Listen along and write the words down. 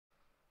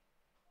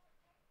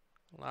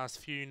Last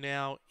few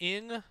now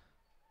in.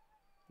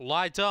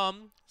 Light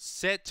on,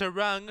 set to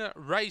run,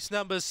 race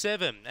number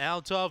 7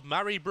 out of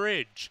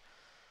Murray-Bridge.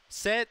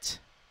 Set,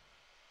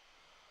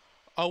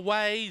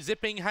 away,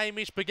 Zipping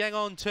Hamish began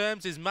on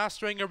terms, is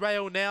mustering a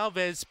rail now.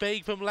 There's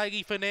speed from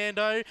Laggy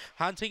Fernando,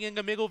 hunting in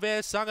the middle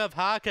there, Son of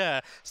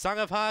Harker. Son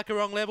of Harker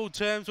on level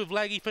terms with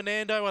Laggy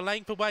Fernando, a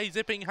length away,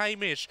 Zipping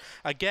Hamish.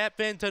 A gap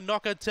then to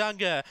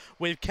Nokatunga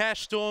with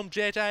Cash Storm,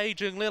 Jet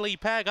Age and Lily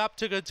Pag up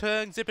to the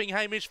turn. Zipping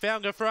Hamish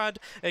found the front,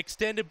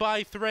 extended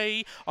by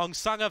 3 on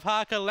Son of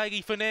Harker,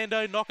 Laggy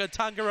Fernando,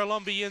 Nokatunga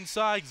along the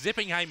inside.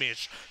 Zipping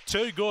Hamish,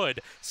 too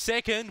good.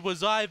 Second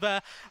was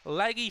either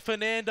Laggy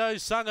Fernando,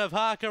 Son of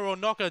Harker or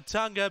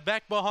Nokatunga.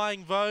 Back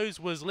behind those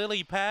was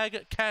Lily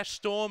Pag, Cash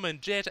Storm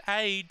and Jet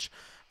Age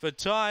for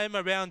time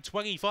around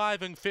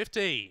 25 and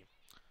 50.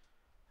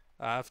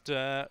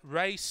 After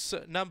race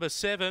number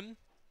 7,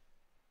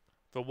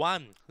 for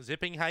 1,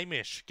 Zipping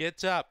Hamish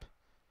gets up.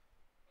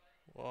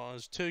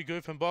 Was too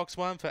good from box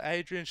 1 for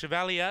Adrian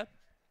Chevalier,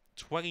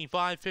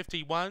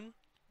 25.51.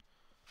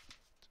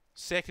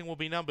 Second will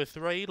be number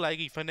 3,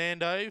 Laggy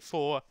Fernando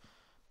for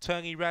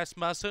Tony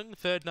Rasmussen.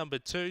 Third, number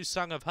 2,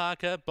 Son of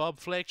Harker, Bob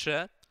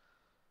Fletcher.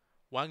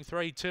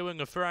 1-3-2 in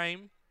the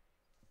frame.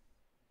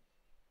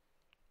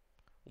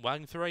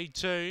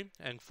 1-3-2,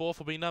 and fourth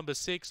will be number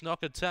 6,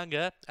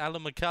 Nokatunga,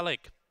 Alan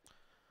McCulloch.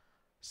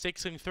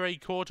 6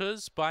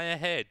 3/4 by a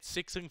head.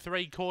 6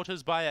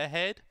 3/4 by a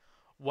head.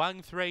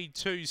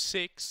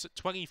 1-3-2-6,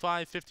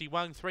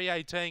 25.51,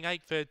 3-18,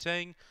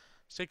 8-13,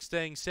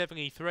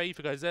 16.73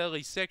 for those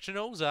early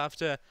sectionals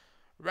after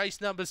race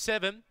number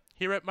 7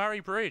 here at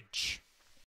Murray-Bridge.